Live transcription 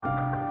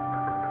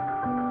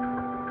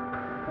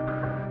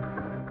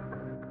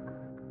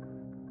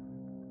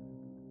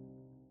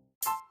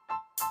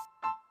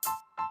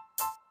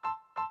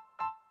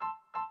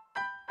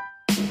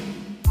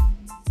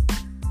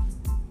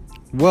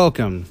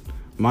Welcome.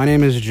 My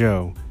name is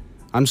Joe.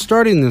 I'm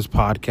starting this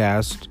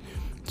podcast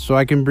so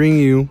I can bring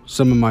you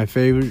some of my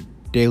favorite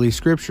daily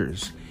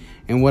scriptures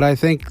and what I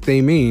think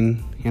they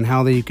mean and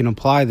how that you can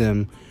apply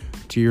them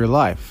to your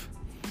life.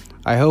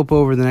 I hope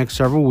over the next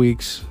several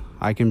weeks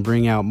I can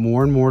bring out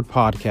more and more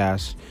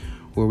podcasts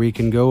where we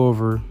can go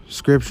over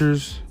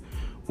scriptures,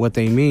 what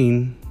they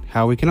mean,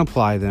 how we can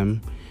apply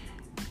them,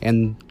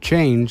 and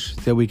change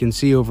that we can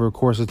see over a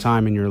course of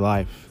time in your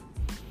life.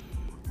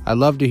 I'd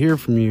love to hear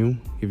from you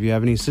if you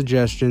have any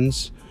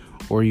suggestions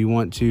or you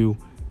want to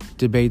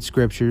debate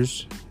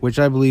scriptures, which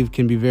I believe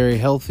can be very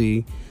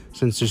healthy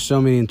since there's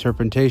so many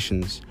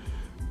interpretations.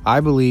 I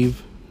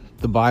believe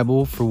the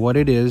Bible for what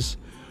it is,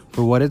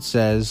 for what it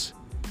says,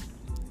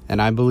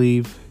 and I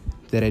believe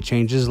that it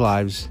changes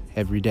lives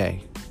every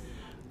day.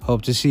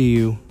 Hope to see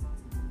you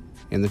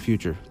in the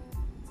future.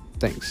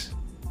 Thanks.